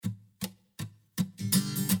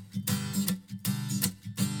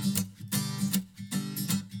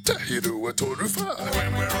Tahirua Toruwha.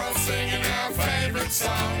 When we're all singing our favourite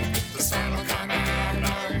song, the sun will come out no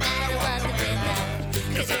matter what the weather.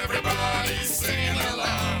 'Cause everybody's singing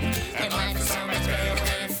along, and life is so much better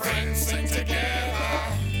when friends sing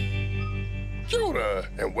together. Kia ora,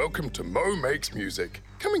 and welcome to Mo Makes Music,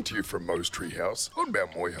 coming to you from Mo's Treehouse on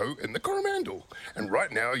Mount Moiho in the Coromandel. And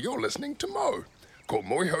right now you're listening to Mo. Ko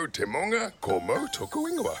Moiho te monga, ko Mo toku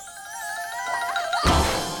ingoa.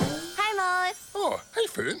 Hey, Mo. Oh, hey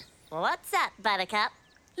Fern. What's up, Buttercup?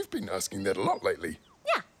 You've been asking that a lot lately.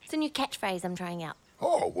 Yeah, it's a new catchphrase I'm trying out.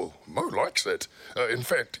 Oh, well, Mo likes it. In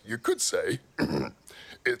fact, you could say,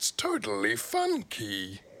 it's totally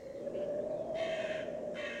funky.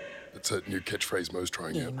 It's a new catchphrase Mo's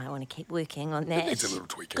trying Yeah, you out. might want to keep working on that. It needs a little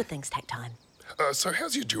tweaking. Good things take time. So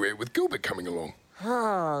how's your duet with Gilbert coming along?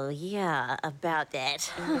 Oh, yeah, about that.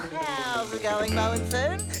 How's it going, Mo and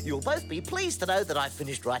Fern? You'll both be pleased to know that I've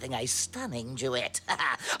finished writing a stunning duet.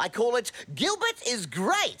 I call it Gilbert is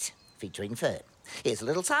Great, featuring Fern. Here's a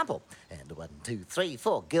little sample. And 1, 2, 3,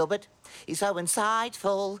 4. Gilbert, he's so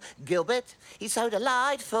insightful. Gilbert, he's so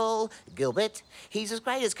delightful. Gilbert, he's as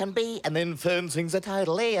great as can be. And then Fern sings, I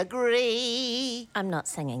totally agree. I'm not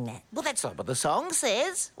singing that. Well, that's not what the song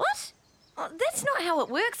says. What? Oh, that's not how it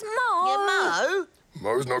works, Mo. Yeah, Mo.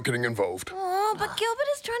 Mo's not getting involved. Oh, but Gilbert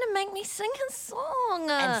is trying to make me sing his song.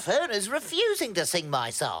 And Fern is refusing to sing my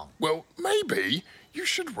song. Well, maybe you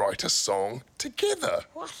should write a song together.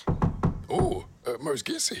 What? Oh, Mo's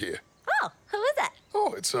guests are here. Oh, who is that?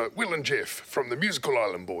 Oh, it's Will and Jeff from the Musical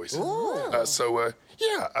Island Boys. Ooh.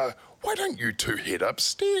 Why don't you two head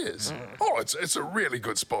upstairs? Oh, it's a really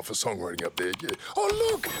good spot for songwriting up there. Yeah. Oh,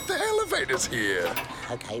 look, the elevator's here.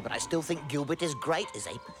 Okay, but I still think Gilbert is Great is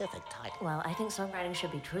a perfect title. Well, I think songwriting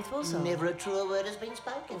should be truthful, so... Never a truer word has been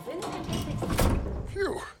spoken.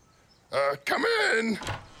 Phew. Come in.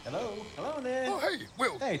 Hello there. Oh, hey,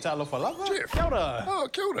 Will. Hey, talofa lava. Jeff. Kia ora. Oh,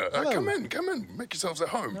 kia ora. Hello. Come in. Make yourselves at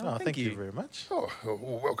home. Oh, thank you very much. Oh,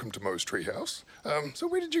 well, welcome to Mo's Treehouse. So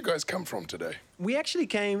where did you guys come from today? We actually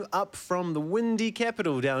came up from the windy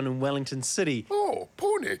capital down in Wellington City. Oh,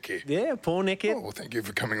 Pōneke. Yeah, Pōneke. Oh, well, thank you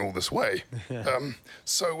for coming all this way.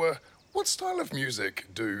 What style of music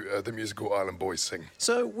do the Musical Island Boys sing?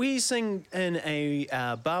 So we sing in a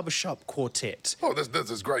barbershop quartet. Oh, this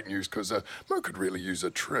is great news because Mo could really use a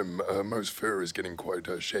trim. Mo's fur is getting quite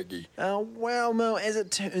shaggy. Well, Mo, as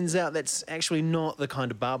it turns out, that's actually not the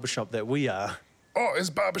kind of barbershop that we are. Oh, is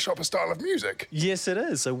barbershop a style of music? Yes, it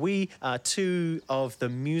is. So we are two of the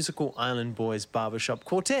Musical Island Boys barbershop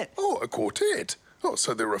quartet. Oh, a quartet. Oh,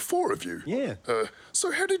 so there are 4 of you. Yeah.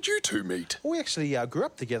 So how did you two meet? We actually grew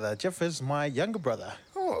up together. Jeff is my younger brother.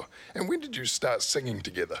 Oh, and when did you start singing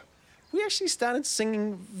together? We actually started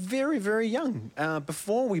singing very, very young.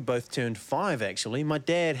 Before we both turned 5, actually. My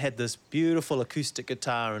dad had this beautiful acoustic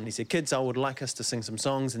guitar and he said, kids, I would like us to sing some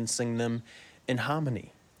songs and sing them in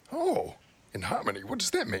harmony. Oh, in harmony. What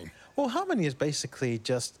does that mean? Well, harmony is basically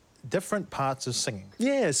just different parts of singing.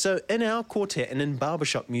 Yeah, so in our quartet and in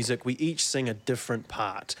barbershop music, we each sing a different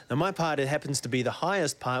part. Now, my part, it happens to be the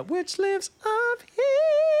highest part, which lives up here.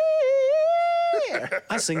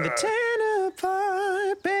 I sing the tenor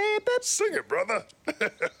part, baby. Sing it, brother.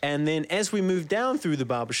 And then as we move down through the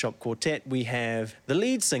barbershop quartet, we have the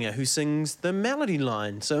lead singer who sings the melody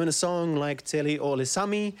line. So in a song like Tele Ole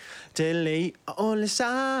Sami, that's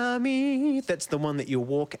the one that you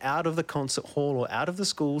walk out of the concert hall or out of the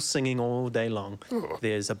school singing all day long. Oh.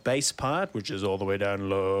 There's a bass part, which is all the way down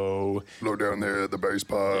low. Low down there, the bass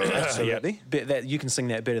part. Absolutely. That you can sing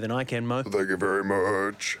that better than I can, Mo. Thank you very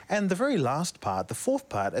much. And the very last part, the 4th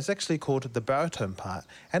part, is actually called the baritone part.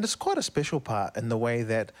 And it's quite a special part in the way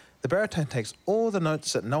that the baritone takes all the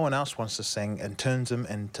notes that no one else wants to sing and turns them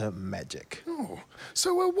into magic. Oh,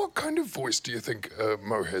 so what kind of voice do you think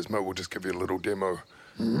Mo has? Mo will just give you a little demo.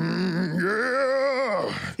 Yeah!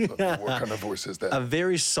 What kind of voice is that? A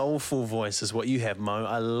very soulful voice is what you have, Mo.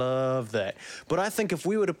 I love that. But I think if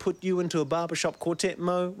we were to put you into a barbershop quartet,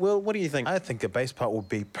 Mo, well, what do you think? I think the bass part would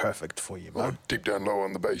be perfect for you, Mo. Oh, deep down low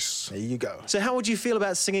on the bass. There you go. So how would you feel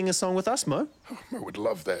about singing a song with us, Mo? Oh, Mo would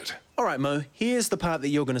love that. All right, Mo, here's the part that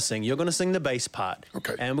you're going to sing. You're going to sing the bass part.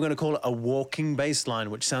 Okay. And we're going to call it a walking bass line,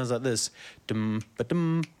 which sounds like this. Dum ba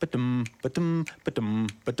dum ba dum ba dum ba dum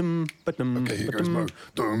ba dum ba dum. Okay, here goes Mo.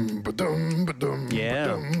 Dum ba dum ba dum.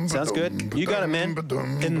 Yeah, sounds good. You got it, man.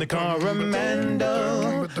 In the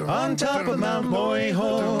Coromandel, on top of Mount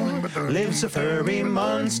Moiho, lives a furry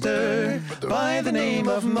monster by the name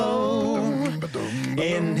of Mo.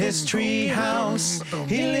 In his tree house,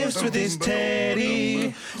 he lives with his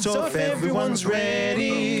teddy. So if everyone's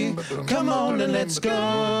ready, come on and let's go.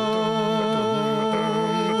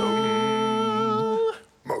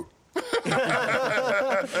 Mo,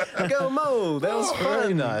 Mo, that was Very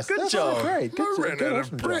fun. nice. Good That's job. Great. Mo Good, ran good out of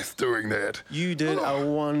awesome job. breath doing that. You did a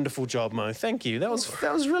wonderful job, Mo. Thank you. That was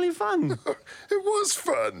really fun. It was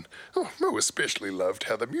fun. Oh, Mo especially loved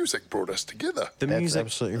how the music brought us together. The That's music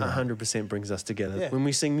absolutely right. 100% brings us together. Yeah. When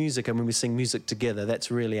we sing music and when we sing music together, that's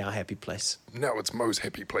really our happy place. Now it's Mo's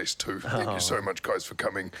happy place too. Thank you so much, guys, for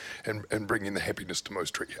coming and bringing the happiness to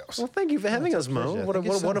Mo's Treehouse. Well, thank you for having us, Mo. pleasure. What a, Thank you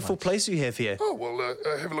what a so wonderful much. place you have here. Oh, well,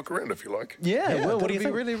 have a look around if you like. Yeah, well, what do you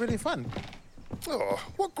that'd think? be really, really fun. Oh,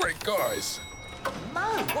 what great guys. Mo,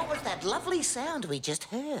 what was that lovely sound we just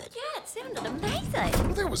heard? Yeah, it sounded amazing.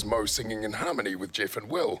 Well, that was Mo singing in harmony with Jeff and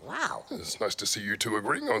Will. Wow. It's nice to see you two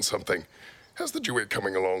agreeing on something. How's the duet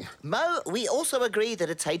coming along? Mo, we also agree that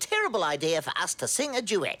it's a terrible idea for us to sing a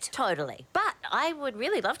duet. Totally. But I would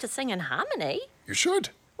really love to sing in harmony. You should.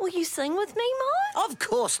 Will you sing with me, Mo? Of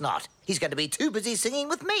course not. He's going to be too busy singing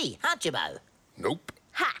with me, aren't you, Mo? Nope.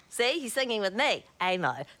 Ha! See, he's singing with me. Eh,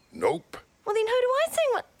 Mo? Nope. Well, then who do I sing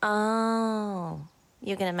with? Oh,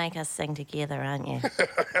 you're going to make us sing together, aren't you?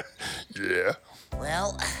 Yeah.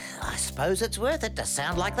 Well, I suppose it's worth it to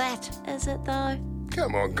sound like that. Is it, though?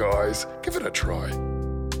 Come on, guys. Give it a try.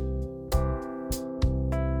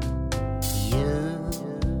 You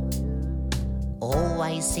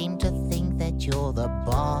always seem to think that you're the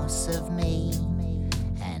boss of me,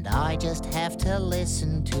 and I just have to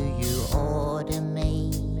listen to you order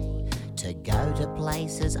me to go to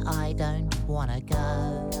places I don't want to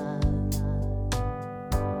go.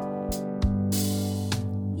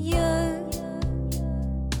 You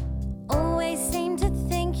always seem to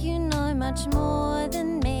think you know much more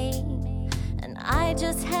than me, and I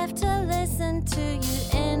just have to listen to you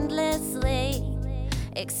endlessly,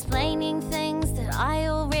 explaining things that I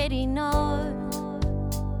already know.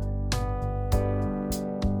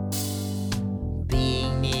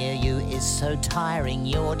 Being near you is so tiring,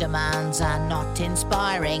 your demands are not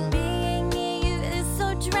inspiring. Being near you is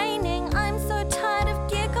so draining, I'm so tired of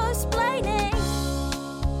gecko-splaining.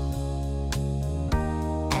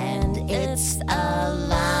 And it's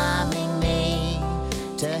alarming me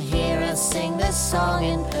to hear us sing this song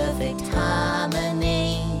in perfect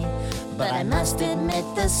harmony. But I must admit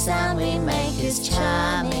the sound we make is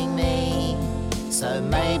charming me. So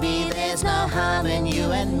maybe there's no harm in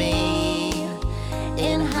you and me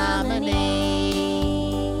in harmony.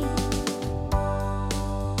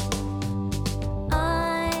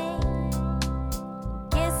 I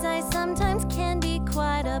guess I sometimes can be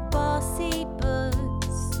quite a bossy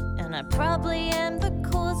boots, and I probably am the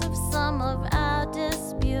cause of some of our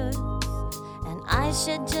disputes, and I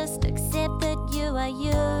should just accept that you are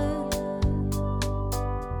you.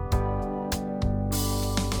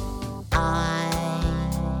 I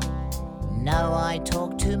know I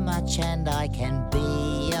talk too much and I can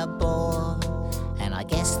be a bore, and I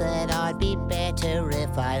guess that I'd be better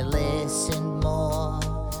if I listened more,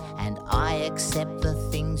 and I accept the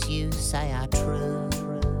things you say are true.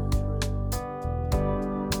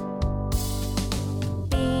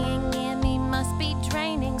 Being near me must be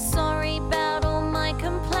draining, sorry about all my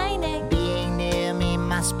complaining. Being near me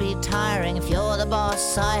must be tiring. If you're the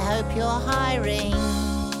boss, I hope you're hiring.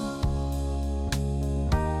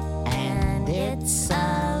 And it's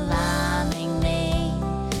alarming me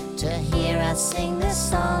to hear us sing this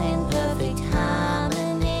song in perfect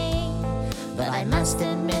harmony. But I must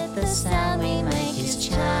admit the sound we make is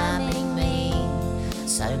charming me.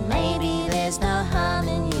 So maybe there's no harm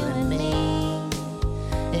in you and me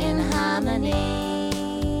in harmony.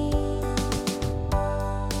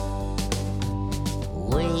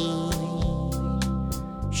 We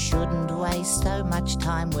shouldn't waste so much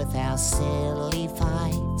time with our silly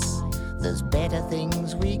fights. There's better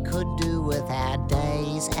things we could do with our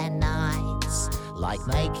days and nights, like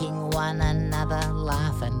making one another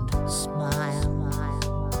laugh and smile.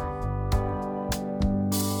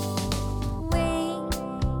 We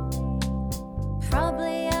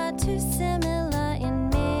probably are too similar in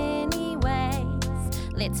many ways.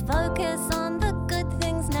 Let's focus on the good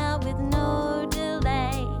things now with no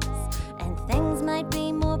delays, and things might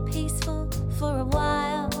be more peaceful for a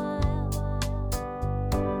while.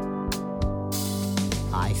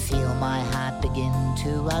 I feel my heart begin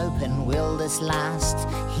to open. Will this last?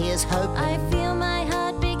 Here's hoping. I feel my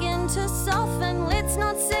heart begin to soften. Let's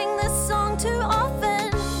not sing this song too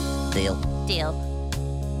often. Deal. Deal.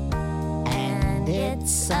 And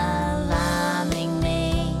it's alarming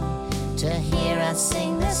me to hear us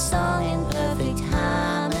sing this song in perfect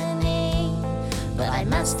harmony. But I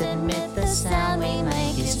must admit the sound we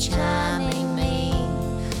make is charming me.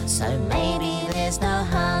 So maybe there's no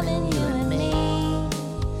harm in you and me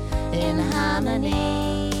in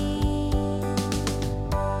harmony.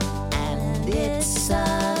 And it's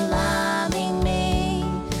alarming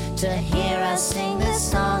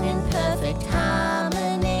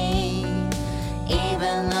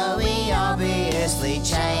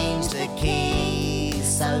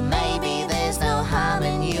So maybe there's no harm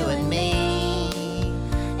in you and me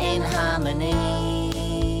in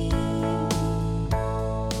harmony.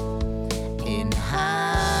 In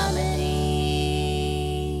harmony.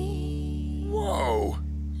 Whoa,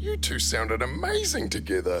 you two sounded amazing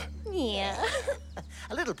together. Yeah.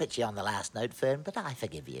 A little pitchy on the last note, Fern, but I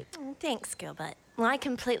forgive you. Thanks, Gilbert. I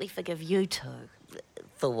completely forgive you too.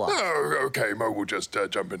 For what? Oh, okay, Mo will just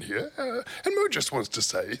jump in here. And Mo just wants to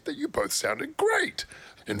say that you both sounded great.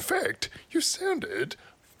 In fact, you sounded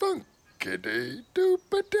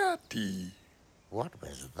funkity-doopity. What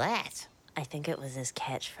was that? I think it was his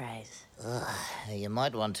catchphrase. You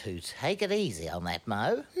might want to take it easy on that,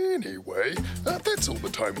 Mo. Anyway, that's all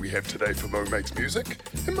the time we have today for Mo Makes Music.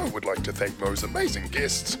 And Mo would like to thank Mo's amazing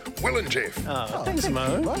guests, Will and Jeff. Oh, thanks,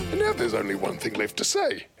 Mo. And now there's only one thing left to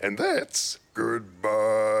say, and that's goodbye.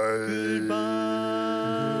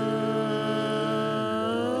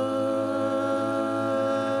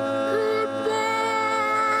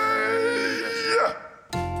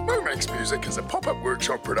 Mo Makes Music is a pop-up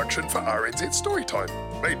workshop production for RNZ Storytime,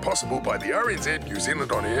 made possible by the RNZ New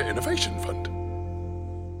Zealand On Air Innovation Fund.